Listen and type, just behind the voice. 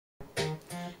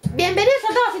Bienvenidos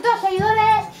a todos y todas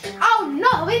seguidores a un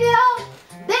nuevo vídeo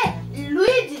de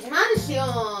Luigi's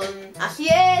Mansion. Así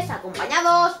es,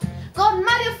 acompañados con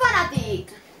Mario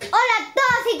Fanatic. Hola a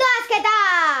todos y todas, ¿qué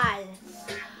tal?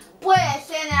 Pues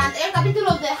en el anterior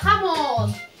capítulo os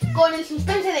dejamos con el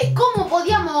suspense de cómo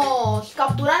podíamos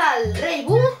capturar al Rey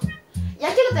Boo. Y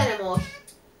aquí lo tenemos.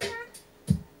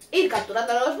 Ir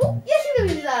capturando a los Boo y así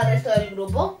debilitar al resto del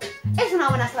grupo. Es una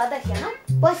buena estrategia, ¿no?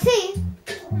 Pues sí.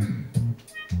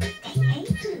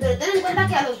 Pero ten en cuenta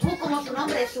que a los Boo, como su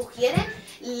nombre sugiere,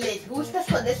 les gusta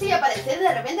esconderse y aparecer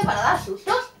de repente para dar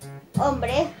sustos.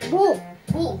 Hombre, bu,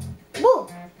 Boo. bu.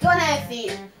 ¿Qué van a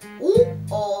decir?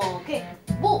 ¿O qué?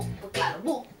 Boo. Pues claro,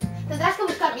 Boo. Tendrás que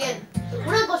buscar bien.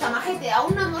 Una cosa, majete,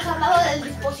 aún no hemos hablado del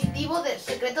dispositivo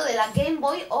secreto de la Game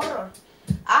Boy Horror.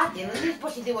 Ah, ¿tiene un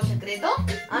dispositivo secreto?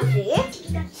 ¿Ah, sí?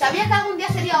 Sabía que algún día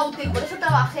sería útil, por eso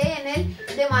trabajé en él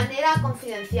de manera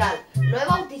confidencial. Lo he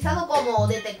bautizado como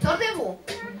detector de Boo.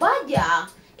 Vaya,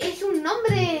 es un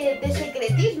nombre de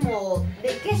secretismo.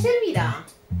 ¿De qué servirá?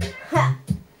 Ja.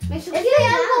 Me sugiere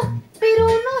algo, pero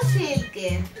no sé el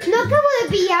qué. No acabo de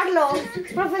pillarlo,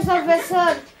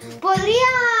 profesor.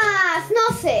 ¿Podrías,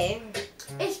 no sé?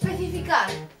 Especificar.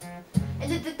 El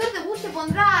detector de Boo se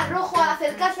pondrá rojo al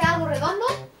acercarse a algo redondo,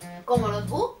 como los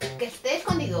Boo, que esté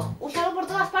escondido. Úsalo por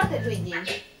todas partes, Luigi.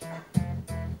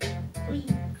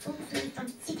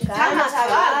 Calma,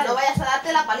 chaval, no vayas a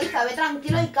darte la paliza, ve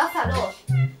tranquilo y cázalos.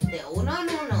 De uno en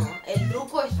uno. El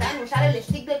truco está en usar el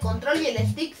stick de control y el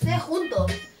stick C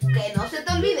juntos. Que no se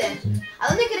te olvide. ¿A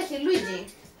dónde quieres ir, Luigi?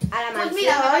 A la mansión. Pues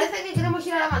mira, me parece que queremos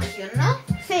ir a la mansión, ¿no?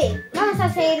 Sí, vamos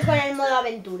a seguir con el modo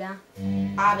aventura.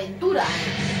 Aventura.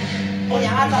 O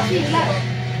llamarlo así, claro.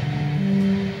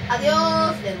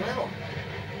 Adiós de nuevo.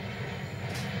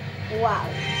 Wow.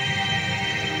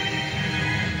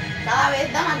 Cada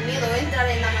vez da más miedo entrar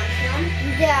en la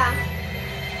mansión. Ya.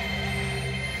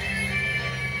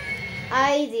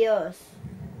 Ay, Dios.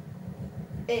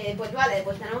 Pues vale,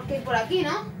 pues tenemos que ir por aquí,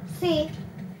 ¿no? Sí.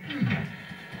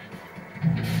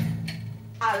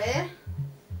 A ver.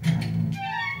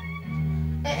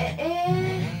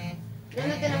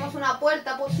 ¿Dónde tenemos una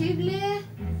puerta posible?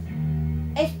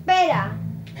 Espera.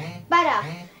 Para.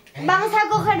 Vamos a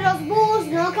coger los bus,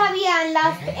 ¿no? Que había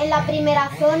en la primera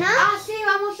zona. Ah, sí,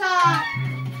 vamos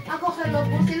a cogerlo,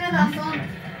 pues tienes razón.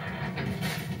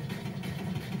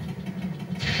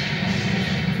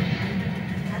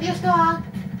 Adiós, Toa.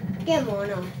 Qué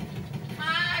mono.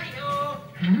 Mario.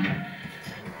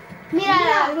 Mira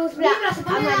la luz mira, se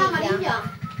pone amarilla.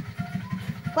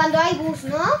 Cuando hay bus,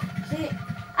 ¿no? Sí.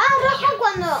 Ah, rojo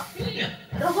cuando...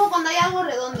 Rojo cuando hay algo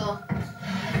redondo.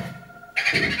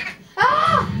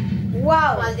 ¡Ah!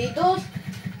 Wow. ¡Malditos!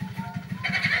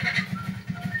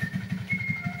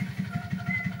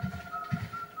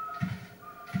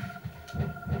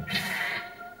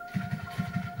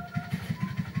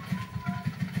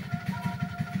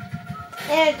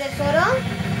 ¿En el tesoro?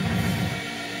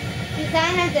 ¿Quizá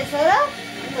en el tesoro?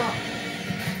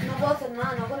 No puedo hacer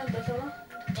nada, ¿no? Con el tesoro.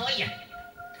 Oye.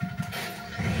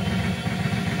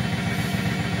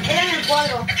 Era en el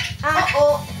cuadro. Ah,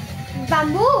 Oh.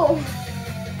 ¡Bambú!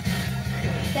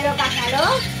 ¿Pero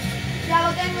cázalo? Ya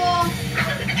lo tengo.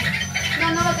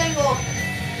 No lo tengo.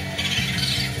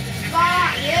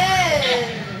 Va,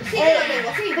 bien. Sí que lo tengo,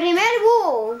 sí. Primer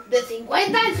bú. ¿De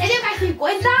 50? ¿En serio que hay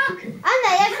 50? Anda,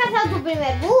 ya has cazado tu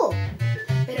primer bú.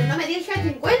 Pero no me digas que hay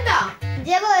 50.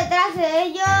 Llevo detrás de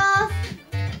ellos.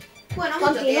 Bueno,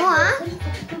 mucho Continúa. tiempo.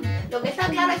 Lo que está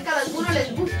claro es que a algunos no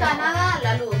les gusta nada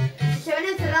la luz. Si se ven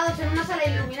encerrados en una sala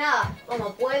iluminada,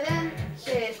 como pueden,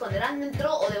 se esconderán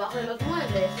dentro o debajo de los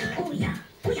muebles.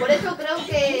 Por eso creo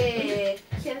que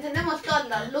si encendemos todas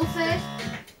las luces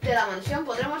de la mansión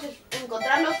podremos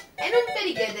encontrarlos en un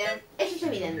periquete. Eso es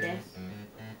evidente.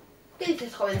 ¿Qué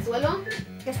dices, jovenzuelo?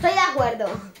 Que estoy de acuerdo.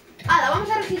 Ahora vamos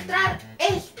a registrar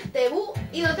este Boo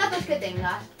y los datos que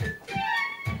tengas.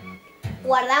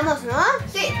 Guardamos, ¿no?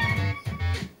 Sí.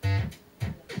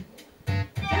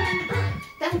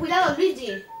 Ten cuidado,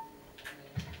 Luigi.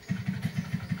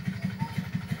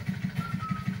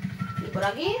 ¿Y por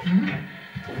aquí?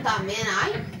 También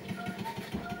hay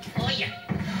Oye.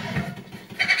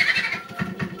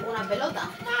 una pelota.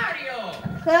 Mario.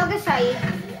 Creo que es ahí.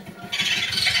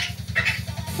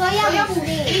 Soy Soy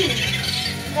Agustín.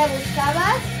 ¿Me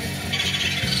buscabas?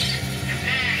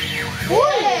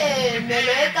 ¡Uy! Me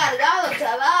lo he cargado,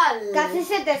 chaval. Casi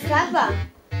se te escapa.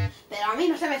 Pero a mí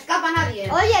no se me escapa nadie.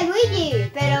 Oye,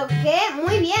 Luigi, ¿pero qué?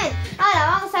 Muy bien. Ahora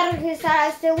vamos a registrar a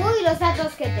este bú y los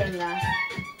datos que tengas.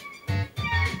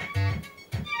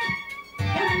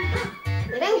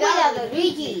 Ten cuidado,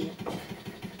 Luigi.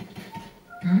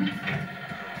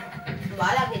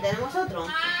 Vale, aquí te tenemos otro.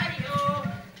 Mario.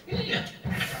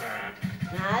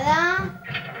 Nada.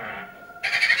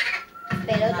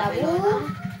 Pelota Una bu. pelota.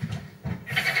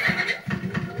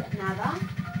 Nada.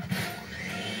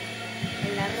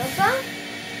 En la ropa.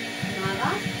 Nada.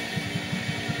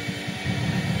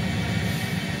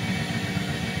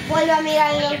 Vuelve a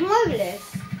mirar en los muebles.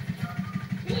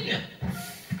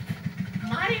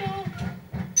 Mario.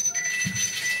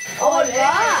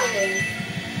 ¡Hola! ¡Ole!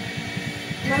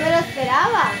 No me lo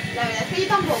esperaba. La verdad es que yo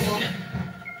tampoco.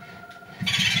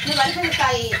 Me parece que está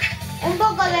ahí. Un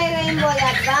poco de Game Boy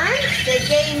Advance. De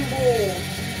Game Boy.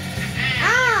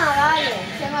 Ah, vale.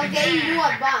 Se llama Game Boy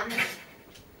Advance.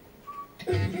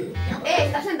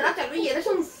 Estás en racha, Luigi, eres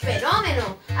un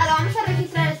fenómeno. Ahora vamos a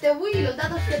registrar este Wii y los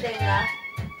datos que tengas.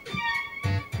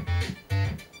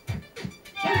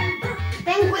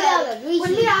 Ten cuidado, Luigi.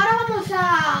 Pues mira, ahora vamos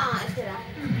a... Espera.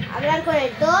 Hablar con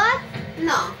el Toad.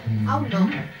 No, aún no.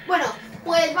 Bueno,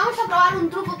 pues vamos a probar un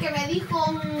truco que me dijo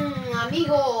un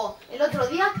amigo el otro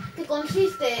día, que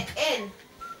consiste en...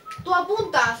 Tú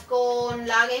apuntas con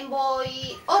la Game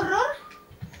Boy Horror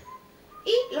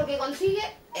y lo que consigue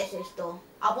es esto.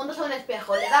 Apuntas a un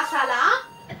espejo, le das a la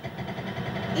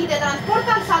A y te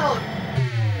transporta al salón.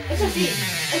 Eso sí,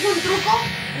 es un truco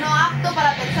no apto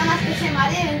para personas que se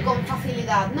mareen con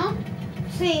facilidad, ¿no?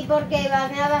 Sí, porque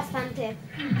barnea bastante.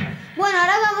 Bueno,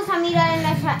 ahora vamos a mirar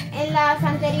en las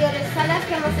anteriores salas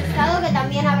que hemos estado, que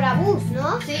también habrá bus,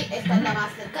 ¿no? Sí, esta es la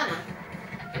más cercana.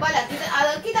 Vale,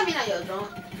 aquí también hay otro.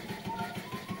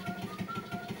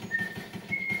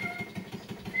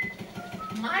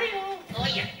 Mario.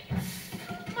 Oye.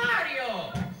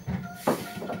 Mario.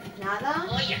 Nada.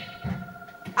 Oye.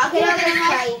 Aquí Creo lo que tenemos.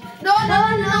 está ahí.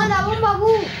 No, La bomba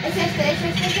bu. Es este.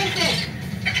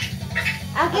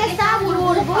 Aquí está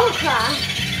burbuja.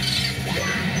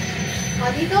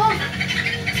 Maldito.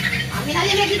 A mí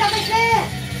nadie me quita PC.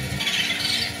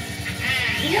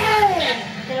 Bien,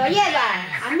 te lo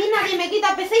llevas. A mí nadie me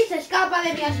quita PC y se escapa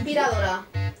de mi aspiradora.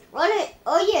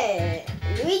 Oye,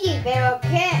 Luigi, pero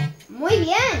qué, muy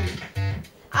bien.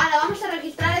 Ahora vamos a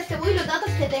registrar este Wii y los datos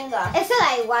que tenga. Eso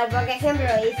da igual, porque siempre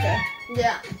lo hice.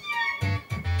 Ya.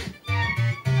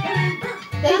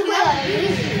 Ten cuidado,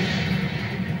 Luigi.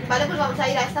 Vale, pues vamos a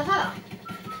ir a esta sala.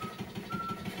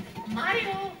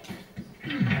 Mario.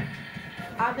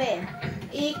 A ver.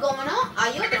 Y como no,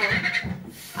 hay otro.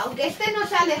 Aunque este no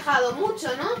se ha alejado mucho,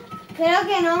 ¿no? Creo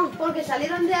que no. Porque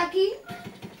salieron de aquí.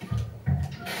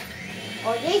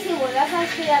 Oye, ¿y si vuelvas a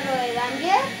aspirar lo de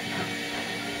Danger?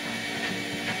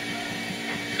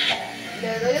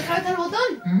 Le doy otra vez al botón.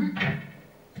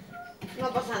 No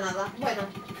pasa nada. Bueno.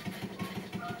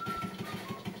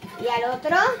 ¿Y al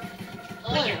otro?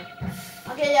 Oye.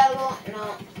 Aquí hay algo.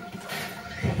 No.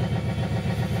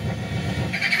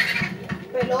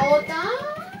 Pelota.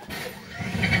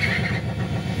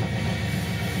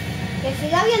 Que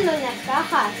siga habiendo en las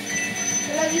cajas.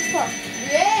 Yo lo he visto.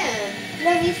 Bien. Lo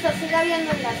he visto, sigue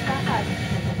habiendo en las cajas.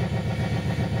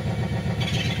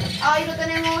 Ahí lo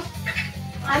tenemos.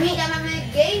 A mí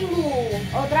llámame Game Boy.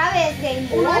 Otra vez Game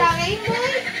Boy. Uno era Game Boy.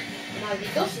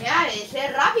 Maldito sea,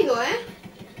 es rápido, ¿eh?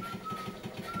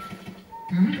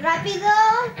 Rápido.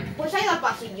 Pues ha ido al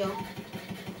pasillo.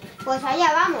 Pues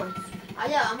allá vamos.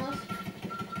 Allá vamos.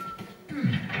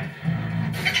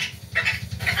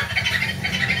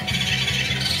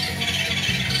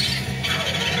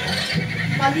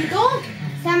 ¡Maldito!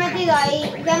 Se ha metido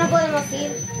ahí, ya no podemos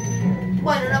ir.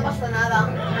 Bueno, no pasa nada.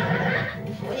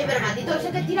 Oye, pero maldito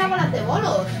ese que tira bolas de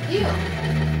bolos, tío.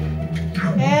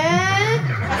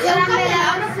 ¿Ha sido un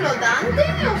candelabro flotante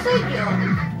o soy yo?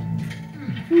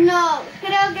 No,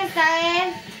 creo que esta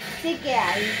vez sí que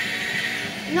hay.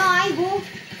 No hay bug.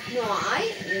 No hay.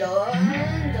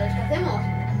 Entonces, ¿qué hacemos?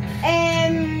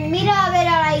 Mira a ver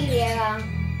a la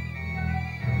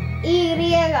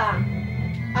Y.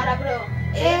 Ahora pruebo.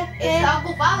 Está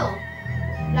ocupado.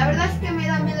 La verdad es que me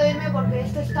da miedo irme porque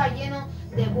esto está lleno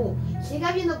de bu. ¿Sigue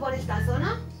habiendo por esta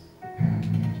zona?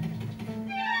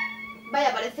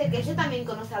 Vaya, parece que ese también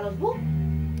conoce a los bu.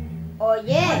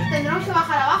 Oye, Pues tendremos que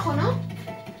bajar abajo, ¿no?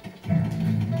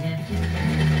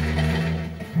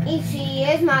 ¿y si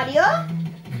es Mario?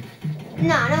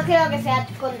 No, no creo que sea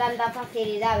con tanta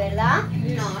facilidad, ¿verdad?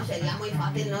 No, sería muy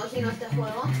fácil, ¿no? Si no este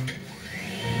juego.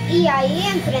 ¿Y ahí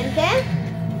enfrente?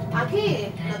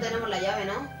 Aquí no tenemos la llave,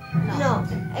 ¿no? No,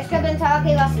 es que pensaba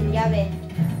que iba sin llave.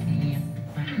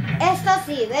 Esto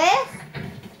sí, ¿ves?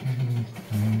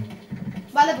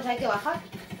 Vale, pues hay que bajar.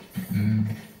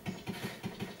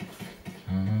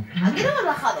 ¿Aquí no hemos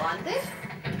bajado antes?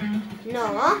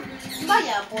 No.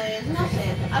 Vaya, pues no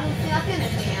sé.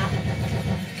 Alucinaciones mías.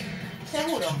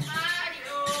 Seguro.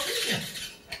 Mario.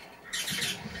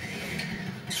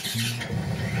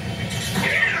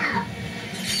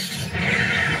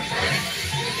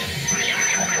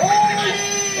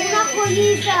 ¡Ole! ¡Una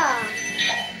joyita!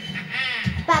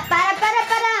 Para.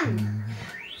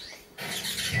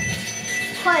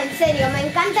 Joder, en serio, me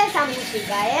encanta esa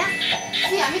música, ¿eh?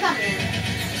 Sí, a mí también.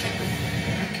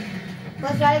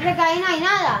 Pues parece que ahí no hay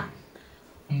nada.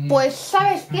 Pues,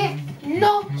 ¿sabes qué?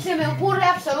 No se me ocurre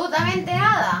absolutamente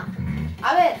nada.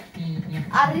 A ver,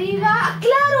 arriba...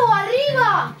 ¡Claro,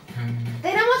 arriba!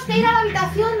 Tenemos que ir a la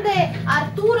habitación de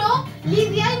Arturo,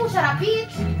 Lidia y Musarapich.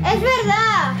 Es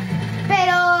verdad,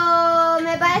 pero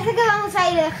me parece que vamos a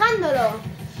ir dejándolo.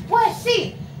 Pues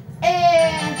sí.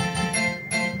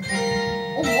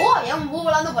 ¿Un búho? ¿Había un búho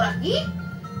volando por aquí?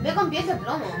 Ve con pies de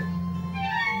plomo.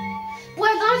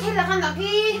 Pues vamos a ir dejando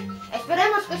aquí.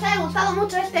 Esperemos que os haya gustado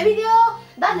mucho este vídeo.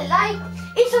 Dadle like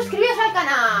y suscribiros al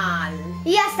canal.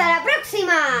 Y hasta la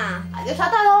próxima. Adiós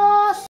a todos.